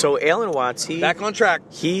 So Alan Watts, back on track.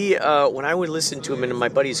 He when I would listen to him in my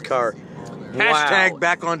buddy's car. Hashtag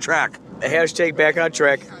back on track. Hashtag back on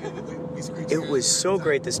track. It was so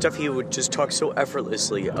great. The stuff he would just talk so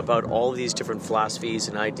effortlessly about all of these different philosophies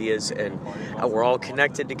and ideas, and how we're all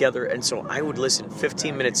connected together. And so I would listen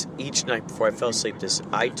 15 minutes each night before I fell asleep. This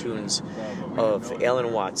iTunes of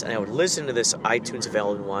Alan Watts, and I would listen to this iTunes of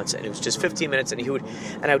Alan Watts, and it was just 15 minutes, and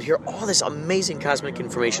I would hear all this amazing cosmic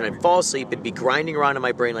information. I'd fall asleep. It'd be grinding around in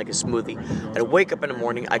my brain like a smoothie. I'd wake up in the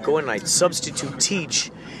morning. I'd go in and I'd substitute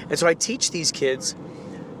teach, and so I teach these kids.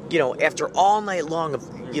 You know, after all night long of,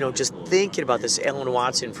 just thinking about this Alan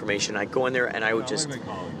Watts information, I'd go in there and I would just...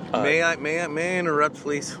 May I interrupt,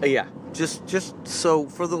 please? Yeah. Just so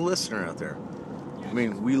for the listener out there, I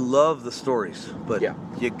mean, we love the stories, but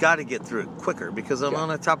you got to get through it quicker because I'm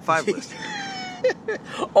on a top 5 list.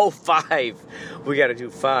 Oh, 5. We got to do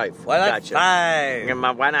 5. Why not Gotcha.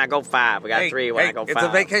 5? Why not go 5? We got 3. Why not go 5? It's a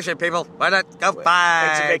vacation, people. Why not go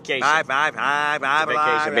 5? It's a vacation. 5. It's a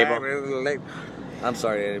vacation, people. I'm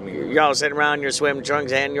sorry, I didn't mean to. Y'all sitting around your swim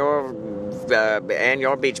trunks and your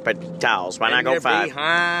beach towels. Why not go 5?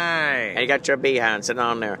 Behind. And you got your behind sitting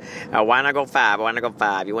on there. Why not go 5? Why not go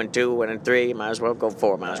 5? You went 2, went 3. Might as well go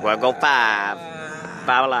 4. Might as well go 5.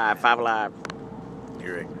 5 alive. 5 alive.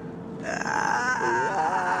 You're right.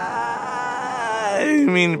 I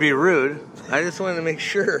didn't mean to be rude. I just wanted to make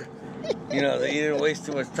sure, that you didn't waste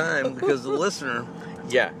too much time because the listener.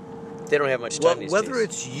 Yeah, they don't have much time. These whether days.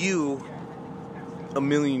 it's you a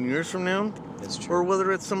million years from now, That's true. or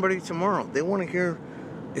whether it's somebody tomorrow, they want to hear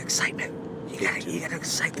excitement. You gotta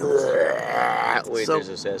excite the listener. Wait, there's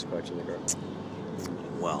a Sasquatch in the garden.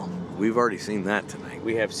 Well, we've already seen that tonight.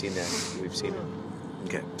 We have seen that. We've seen it.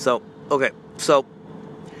 Okay, so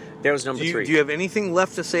That was number 3. Do you have anything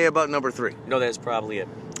left to say about number 3? No, that's probably it.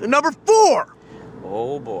 Number 4.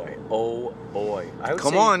 Oh boy! I would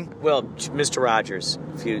Come say, on. Well, Mr. Rogers.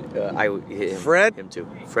 If you, Fred? Him too.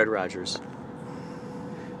 Fred Rogers.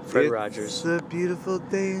 Fred Rogers. It's a beautiful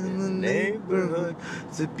day in the neighborhood.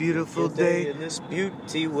 It's a beautiful day in this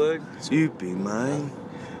beauty wood. You be mine.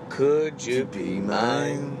 Could you be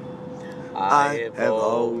mine? I have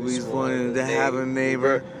always wanted to have a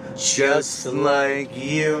neighbor just like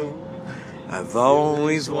you. I've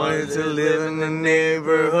always wanted to live in a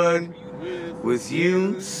neighborhood with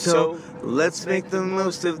you. So let's make the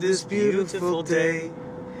most of this beautiful day.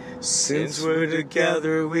 Since we're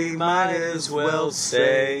together, we might as well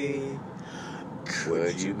say,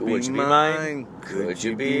 would you be mine? Could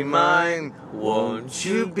you be mine? Won't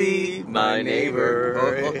you be my neighbor?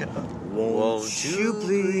 Won't you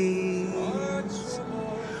please?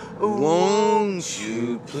 Won't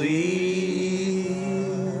you please?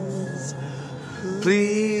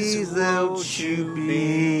 Please, won't you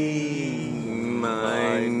be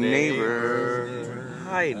my neighbor?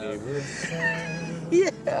 Hi, neighbor.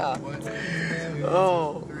 Yeah.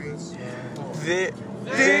 Oh. There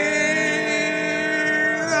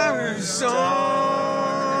are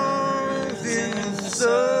songs in the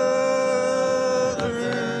southern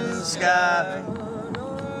sky.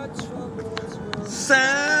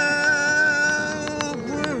 Sound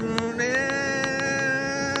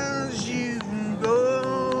as you go.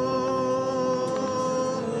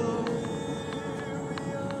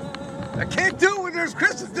 I can't do it when there's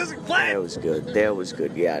Christmas music playing. That was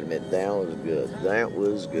good. Yeah, I admit that was good. That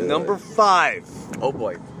was good. Number 5. Oh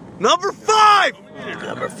boy. Number 5.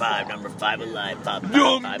 Number 5 alive. Number 5.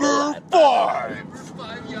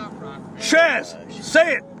 Chaz,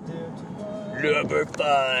 say it. Number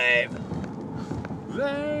 5.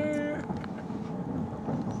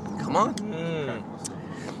 Come on.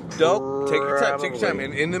 Dope. Take your time.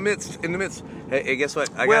 In the midst. Hey, guess what?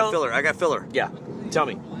 I got filler. Yeah. Tell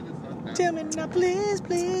me. Tell me now, please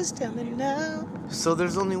tell me now. So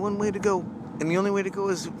there's only one way to go, and the only way to go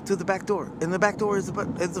is through the back door. And the back door is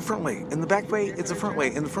the front way. And the back way is the front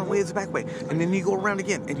way. And the front way is the back way. And then you go around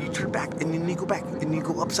again, and you turn back, and then you go back, and you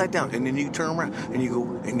go upside down, and then you turn around, and you go,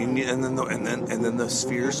 and then the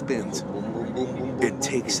sphere spins. It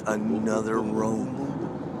takes another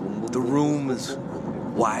room. The room is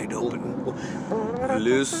wide open.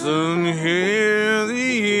 Listen, hear the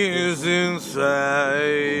ears inside.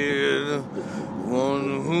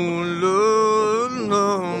 One who loves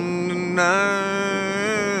on the night.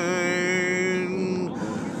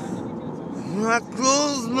 I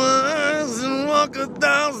close my eyes and walk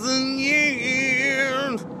 1,000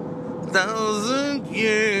 years. 1,000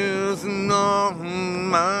 years in all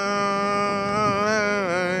mine.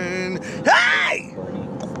 Hey!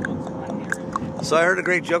 So I heard a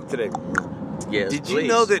great joke today. Yes, Did you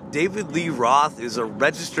know that David Lee Roth is a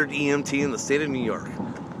registered EMT in the state of New York?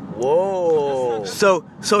 Whoa. So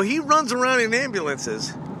he runs around in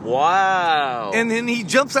ambulances. Wow. And then he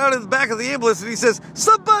jumps out of the back of the ambulance and he says,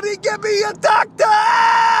 "Somebody get me a doctor!"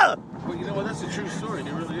 Well, you know what? That's a true story.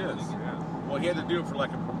 It really is. Well, he had to do it for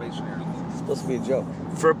like a probationary. It's supposed to be a joke.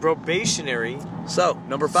 For probationary. So,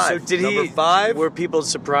 number 5. So did number 5? Were people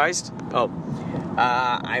surprised? Oh.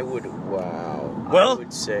 I would. Wow. Well, I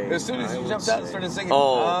would say. as soon as he jumped out and started singing,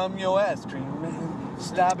 Oh. I'm your ice cream man.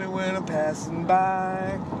 Stop it when I'm passing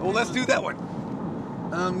by. Well, let's do that one.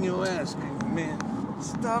 I'm your ice cream man.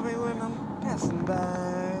 Stop it when I'm passing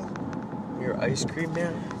by. Your ice cream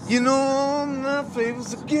man? You know my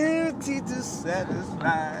flavors are guaranteed to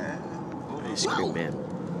satisfy. Ice cream man.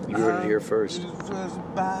 You heard it here first. Just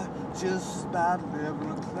about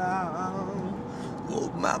 11 o'clock. Oh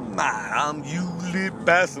my, I'm usually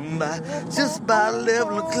passing by just about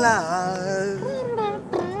 11 o'clock.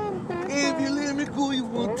 If you let me call you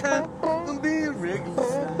one time, I'll be a regular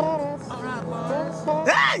style. Alright, boss.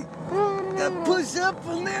 Hey! Got push up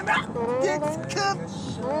and then I get the cup.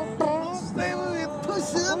 Stay with me,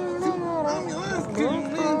 push up. I'm your ass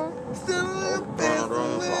man. Still a best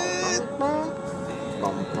man.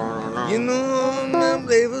 You know, them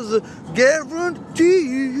flavors are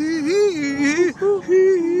guaranteed.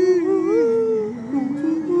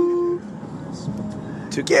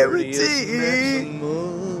 Guaranteed.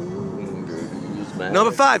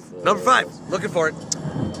 Number five. Looking for it. Looking for it.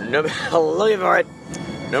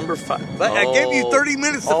 Number 5. But I gave you 30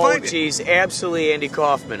 minutes to find it. Oh, jeez, absolutely Andy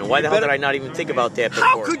Kaufman. Why the hell did I not even think about that before?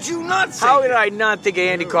 How could you not say How did I not think of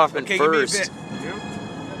Andy Kaufman first?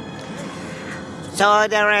 So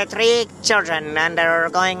there are 3 children, and they're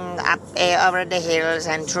going up over the hills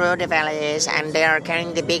and through the valleys, and they are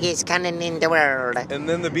carrying the biggest cannon in the world. And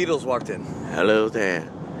then the Beatles walked in. Hello there.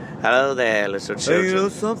 Hello there, little children. Hey, you know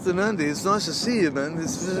something, Andy? It's nice to see you, man.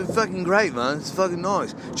 It's fucking great, man. It's fucking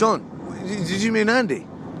nice. John, did you mean Andy?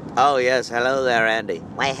 Oh, yes. Hello there, Andy.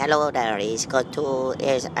 Why, hello there. It's good to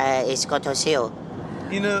see you.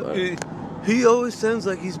 You know, he always sounds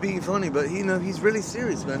like he's being funny, but he's really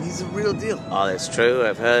serious, man. He's a real deal. Oh, that's true.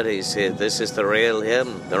 I've heard this is the real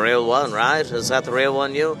him, the real one, right? Is that the real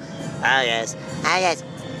one, you? Ah, yes. I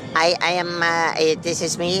am. This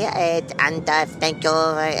is me, and thank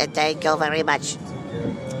you very much.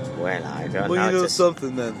 Well, I don't know. Well, you know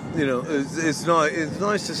something, then. You know, it's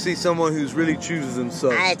nice to see someone who's really chooses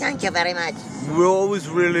themselves. Thank you very much. We're always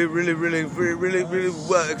really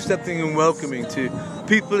accepting and welcoming to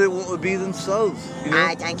people that want to be themselves. You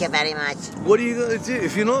know? Thank you very much. What are you going to do?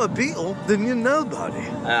 If you're not a Beatle, then you're nobody.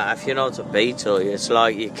 If you're not a Beatle, it's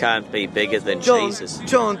like you can't be bigger than Jesus.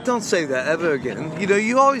 John, don't say that ever again. You know,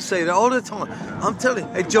 you always say that all the time. I'm telling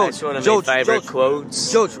you. Hey, George. That's one of my favourite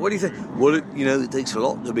quotes. George, what do you think? Well, it takes a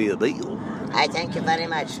lot to be a Beatle. Thank you very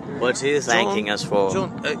much. What are you thanking us for?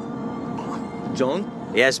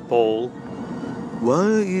 John? Yes, Paul? Why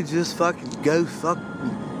don't you just fucking go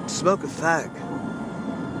smoke a fag?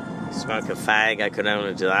 Smoke a fag? I could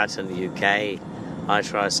only do that in the UK. I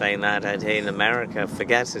try saying that out here in America.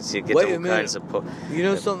 Forget it. You get all kinds of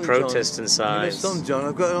protesting signs. You know something, John?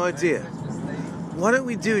 I've got an idea. Why don't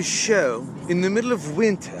we do a show in the middle of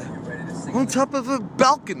winter on top of a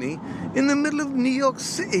balcony in the middle of New York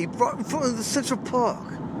City, right in front of the Central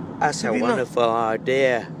Park? That's a wonderful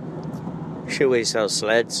idea. Should we sell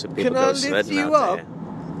sleds so people go sledding out there?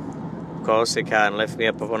 Of course they can. Lift me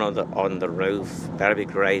up on the roof. That'd be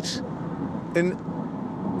great.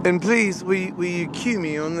 And please, will you cue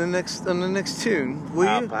me on the next tune?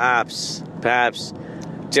 Will you? Perhaps.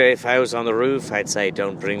 If I was on the roof, I'd say,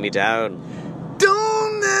 "Don't bring me down."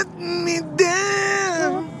 Don't let me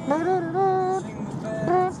down.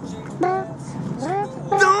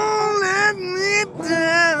 Don't let me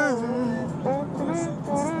down.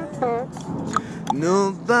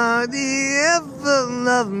 Nobody ever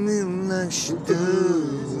loved me like she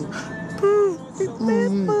does.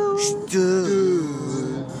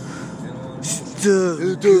 She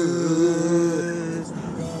does good.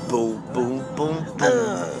 Boom, boom, boom,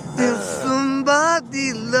 boom. If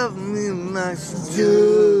somebody loved me like she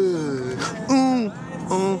does.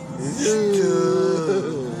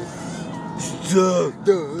 She does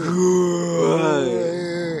good.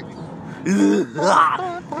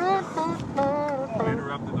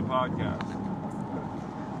 Interrupted the podcast.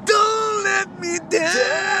 Don't let me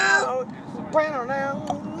down.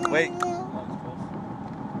 Wait.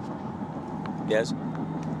 Yes?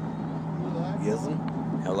 Yes?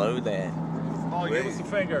 Hello there. Oh, give us a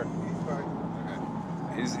finger.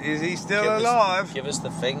 Is he still alive? Give us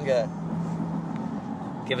the finger.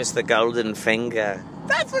 Give us the golden finger.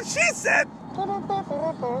 That's what she said.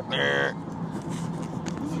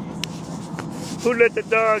 Who let the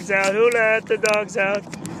dogs out? Who let the dogs out?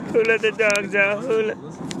 Who let the dogs out? Who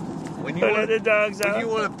let the dogs out? When you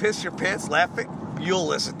want to piss your pants laughing, you'll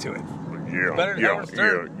listen to it. Yeah. Better than Howard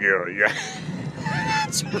Stern. Yeah.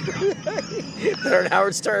 That's right. Better than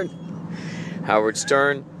Howard Stern. Howard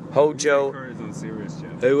Stern, Hojo.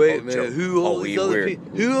 Hey, wait a minute. Who are all these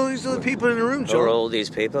other people in the room, John? Who are all these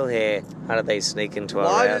people here? How did they sneak into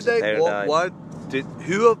our house?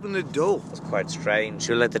 Who opened the door? It's quite strange.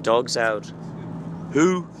 Who let the dogs out?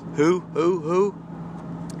 Who? Who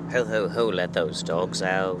let those dogs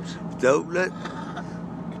out? Don't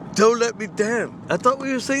let me down. I thought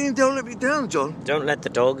we were singing "Don't Let Me Down," John. Don't let the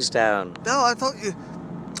dogs down. No, I thought you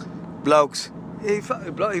blokes. Yeah, you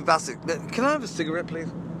fucking bloody bastard. Can I have a cigarette, please?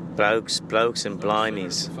 Blokes and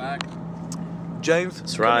blimeys. James,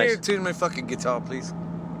 That's come right. here, tune my fucking guitar, please.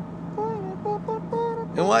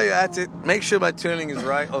 And while you're at it, make sure my tuning is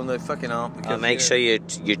right on the fucking arm. Because Make sure you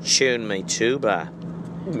tune me tuba.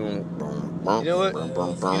 You know what? You know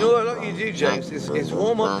what I want you to do, James? Is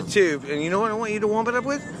warm up the tube, and you know what I want you to warm it up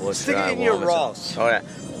with? Stick it in your Ross. Oh yeah.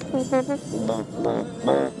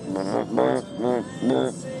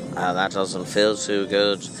 That doesn't feel too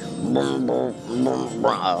good.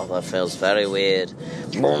 Oh, that feels very weird.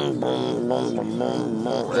 That's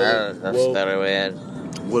very weird.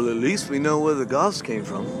 Well, at least we know where the goss came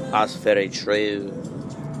from. That's very true.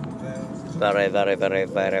 Very, very, very,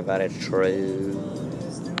 very, very true.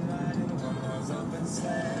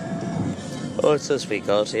 What's this we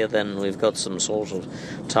got here then? We've got some sort of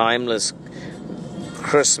timeless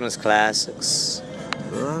Christmas classics.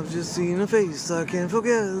 I've just seen a face, I can't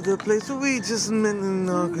forget the place where we just met and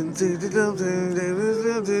I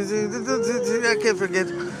can't forget.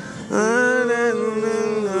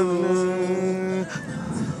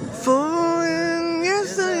 Falling,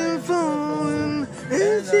 yes I am falling,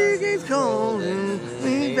 and she keeps calling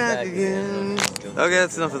me back again. Okay,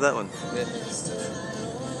 that's enough of that one.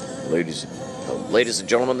 Ladies and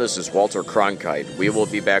gentlemen, this is Walter Cronkite. We will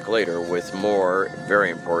be back later with more very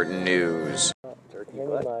important news.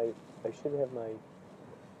 I should have my.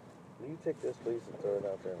 Will you take this, please, and throw it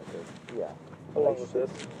out there? Yeah. How long was this?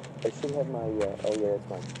 I should have my. Oh yeah, it's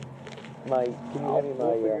mine. Can you hand me my?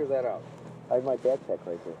 We'll figure that out. I have my backpack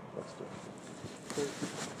right here. Let's do it.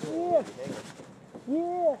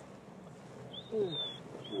 Yeah.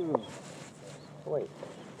 Wait.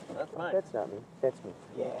 That's mine. That's not me. That's me.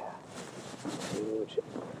 Yeah. Huge.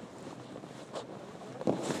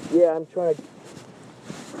 Yeah, I'm trying to.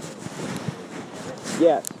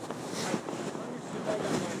 Yes.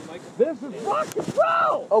 This is rock and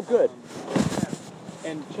roll! Oh, good.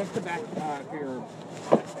 And check the back for your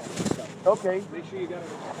stuff. Okay. Make sure you got it.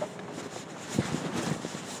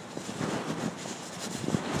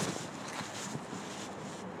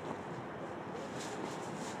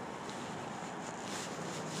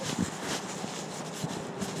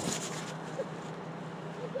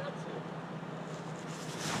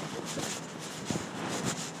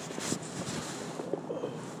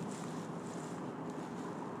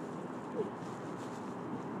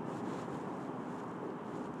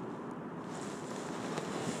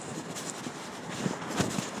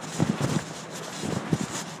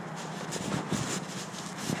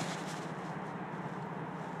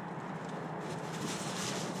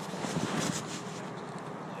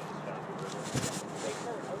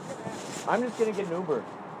 I'm just gonna get an Uber.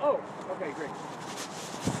 Oh, okay, great.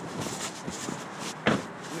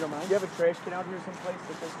 You don't mind? Do you have a trash can out here someplace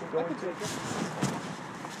that this can go I can into? take it.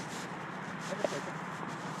 I can take it.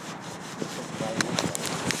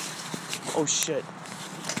 Oh shit.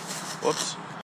 Whoops.